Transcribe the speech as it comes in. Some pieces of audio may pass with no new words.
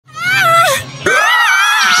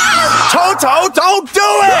Don't do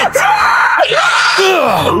it!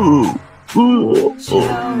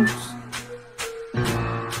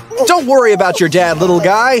 Don't worry about your dad, little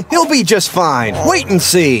guy. He'll be just fine. Wait and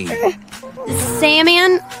see.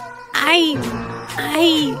 Saiyaman,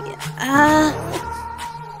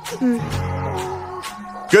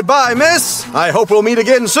 Goodbye, miss. I hope we'll meet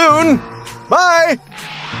again soon. Bye.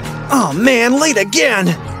 Oh, man, late again.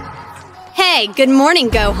 Hey, good morning,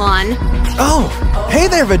 Gohan. Oh, hey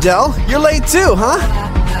there, Videl. You're late too, huh?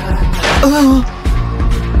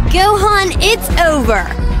 Gohan, it's over.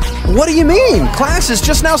 What do you mean? Class is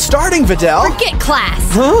just now starting, Videl. Forget class.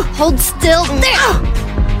 Huh? Hold still there.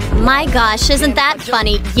 My gosh, isn't that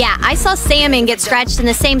funny? Yeah, I saw Saiyaman get scratched in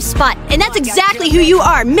the same spot, and that's exactly who you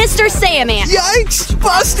are, Mr. Saiyaman. Yikes!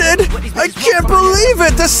 Busted! I can't believe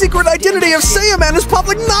it! The secret identity of Saiyaman is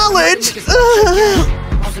public knowledge!